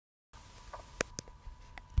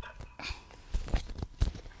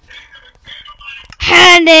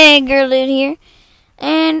Monday, Girldude here,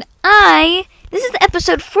 and this is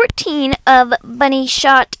episode 14 of Bunny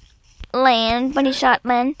Shot Land,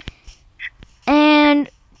 and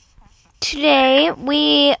today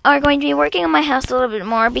we are going to be working on my house a little bit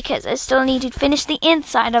more because I still need to finish the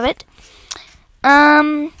inside of it.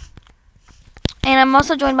 And I'm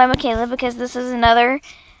also joined by Michaela because this is another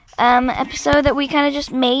episode that we kind of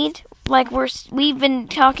just made. Like we've been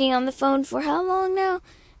talking on the phone for how long now?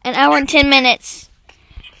 An hour and 10 minutes.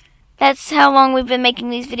 That's how long we've been making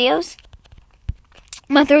these videos.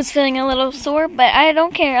 My throat's feeling a little sore, but I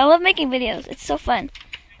don't care. I love making videos. It's so fun.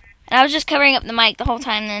 And I was just covering up the mic the whole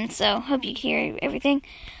time then, so hope you hear everything.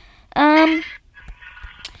 So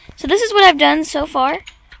this is what I've done so far.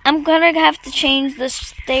 I'm gonna have to change the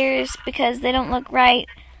stairs because they don't look right.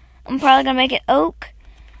 I'm probably gonna make it oak,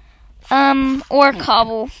 or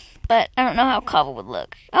cobble, but I don't know how cobble would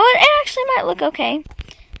look. Oh, it actually might look okay.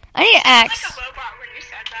 I need an axe. Like a robot when you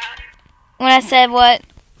said that. When I said what?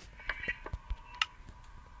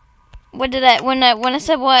 What did I? When I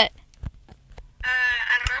said what?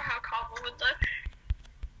 I don't know how cobble would look.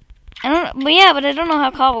 I don't. But yeah, but I don't know how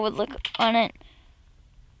cobble would look on it.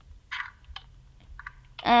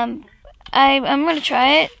 I'm gonna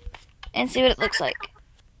try it and see what it looks like.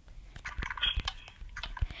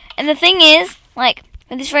 And the thing is, like,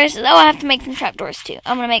 with these furnaces, I have to make some trapdoors too.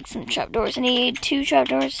 I'm gonna make some trapdoors. I need 2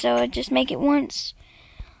 trapdoors, so I just make it once.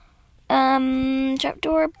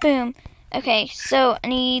 Trapdoor, boom. Okay, so I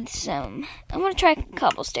need some. I'm gonna try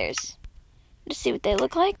cobble stairs to see what they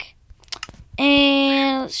look like.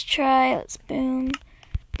 And let's boom,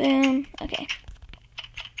 boom. Okay.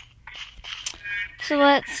 So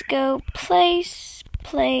let's go place,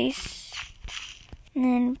 and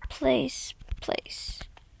then place.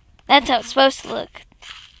 That's how it's supposed to look.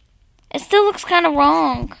 It still looks kind of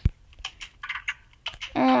wrong.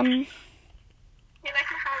 You like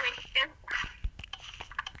my Halloween skin?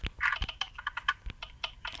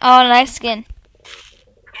 Oh, nice skin.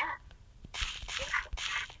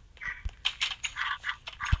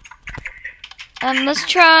 Yeah. Let's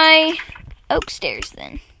try oak stairs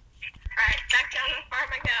then. Alright, back down the farm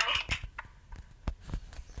I go.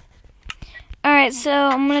 Alright, so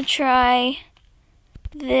I'm gonna try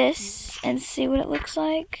this and see what it looks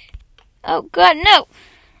like. Oh god, no!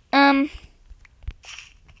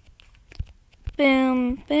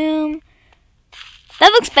 Boom, boom.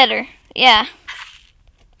 That looks better, yeah.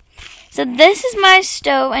 So this is my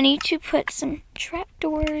stove. I need to put some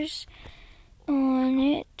trapdoors on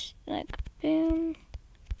it. Like, boom,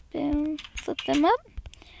 boom. Flip them up.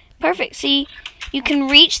 Perfect. See, you can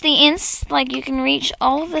reach you can reach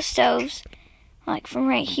all of the stoves. Like from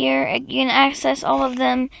right here, you can access all of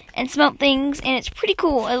them and smelt things, and it's pretty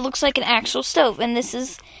cool. It looks like an actual stove, and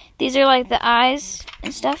these are like the eyes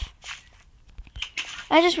and stuff.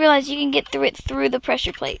 I just realized you can get through it through the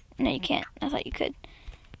pressure plate. No, you can't. I thought you could.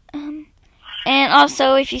 And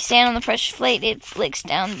also, if you stand on the pressure plate, it flicks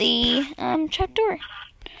down the trapdoor,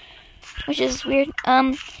 which is weird.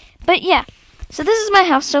 But yeah. So this is my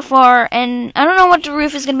house so far, and I don't know what the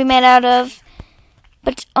roof is gonna be made out of.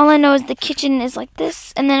 But all I know is the kitchen is like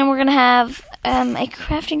this, and then we're gonna have a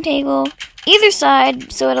crafting table either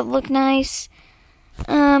side, so it'll look nice.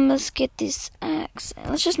 Let's get this axe.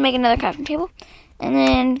 Let's just make another crafting table, and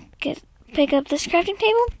then pick up this crafting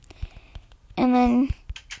table, and then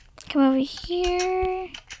come over here.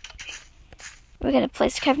 We're gonna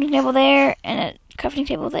place a crafting table there and a crafting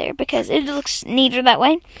table there because it looks neater that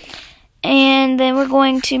way. And then we're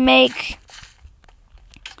going to make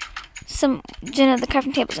some the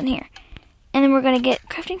crafting tables in here. And then we're going to get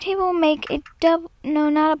crafting table, make a double, no,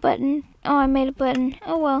 not a button. Oh, I made a button.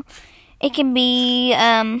 Oh, well. It can be,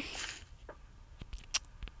 it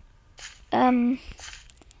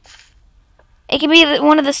can be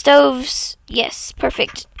one of the stoves. Yes,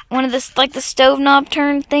 perfect. One of the, like the stove knob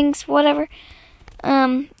turn things, whatever.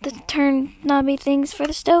 The turn knobby things for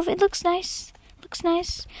the stove. It looks nice. Looks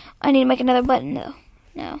nice. I need to make another button, though.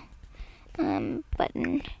 No.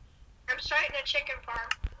 Button. I'm starting a chicken farm.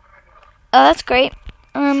 Oh, that's great.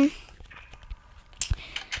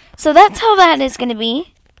 So that's how that is going to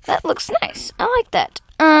be. That looks nice. I like that.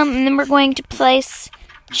 And then we're going to place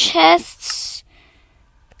chests.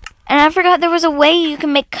 And I forgot there was a way you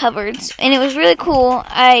can make cupboards, and it was really cool.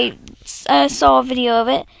 I saw a video of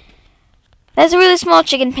it. That's a really small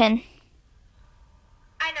chicken pen.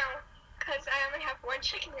 I know, because I only have 1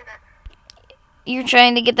 chicken in it. You're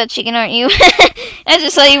trying to get that chicken, aren't you? I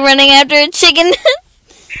just saw you running after a chicken.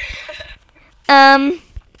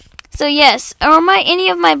 So yes, are any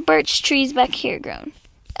of my birch trees back here grown?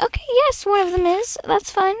 Okay, yes, one of them is. That's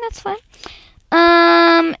fine, that's fine.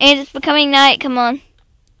 And it's becoming night, come on.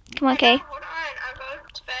 Come on, Kay. Hold on, I'll go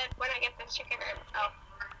to bed when I get this chicken in. Oh,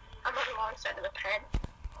 I'm on the wrong side of the bed.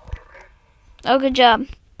 Oh, good job.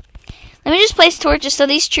 Let me just place torches so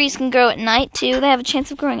these trees can grow at night, too. They have a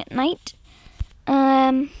chance of growing at night.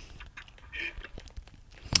 And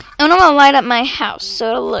I'm going to light up my house so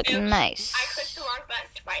it'll look nice. I clicked the wrong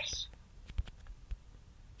button twice.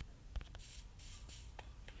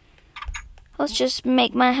 Let's just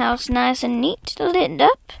make my house nice and neat, lit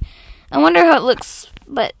up. I wonder how it looks,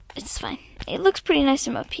 but it's fine. It looks pretty nice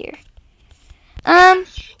from up here. It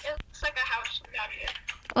looks like a house down here.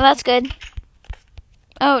 Well, that's good.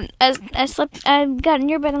 Oh, I got in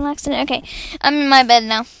your bed on accident. Okay, I'm in my bed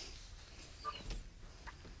now.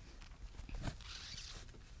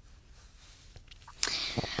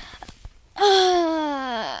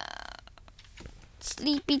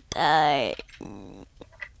 Sleepy time.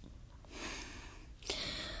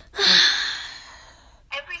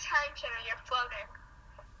 Every time, Jenna, you're floating.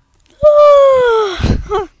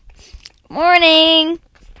 Morning.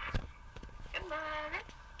 Good morning.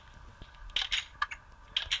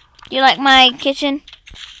 You like my kitchen?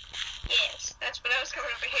 Yes, that's what I was coming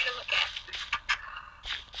over here to look at.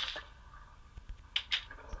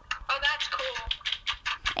 Oh, that's cool.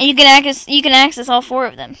 And you can access all 4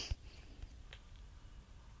 of them.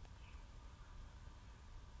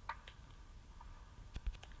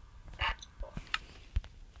 That's cool.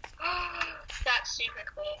 That's super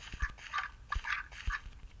cool.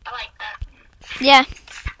 I like that. Yeah.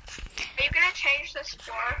 Are you gonna change this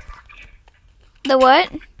floor? The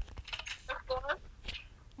what? The floor?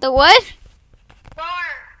 The what? Floor!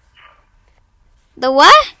 The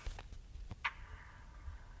what?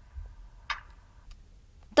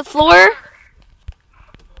 The floor?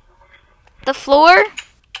 The floor?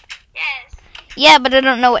 Yes. Yeah, but I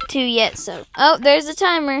don't know what to yet, so. Oh, there's the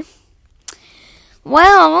timer.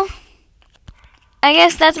 Well, I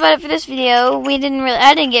guess that's about it for this video. I didn't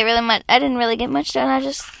really get much done. I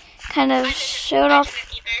just kind of showed off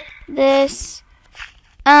this.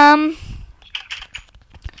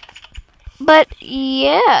 But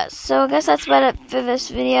yeah, so I guess that's about it for this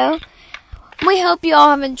video. We hope you all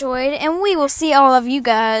have enjoyed, and we will see all of you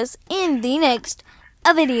guys in the next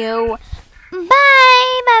video. Bye,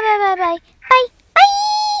 bye, bye, bye, bye, bye,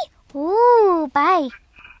 bye. Ooh, bye,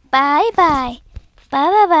 bye, bye, bye,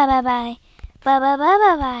 bye, bye, bye, bye, bye, bye, bye,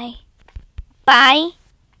 bye, bye. Bye.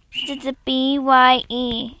 It's a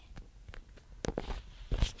B-Y-E.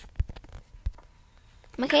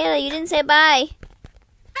 Michaela, you didn't say bye.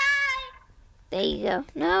 Bye! There you go.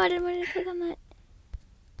 No, I didn't want to click on that.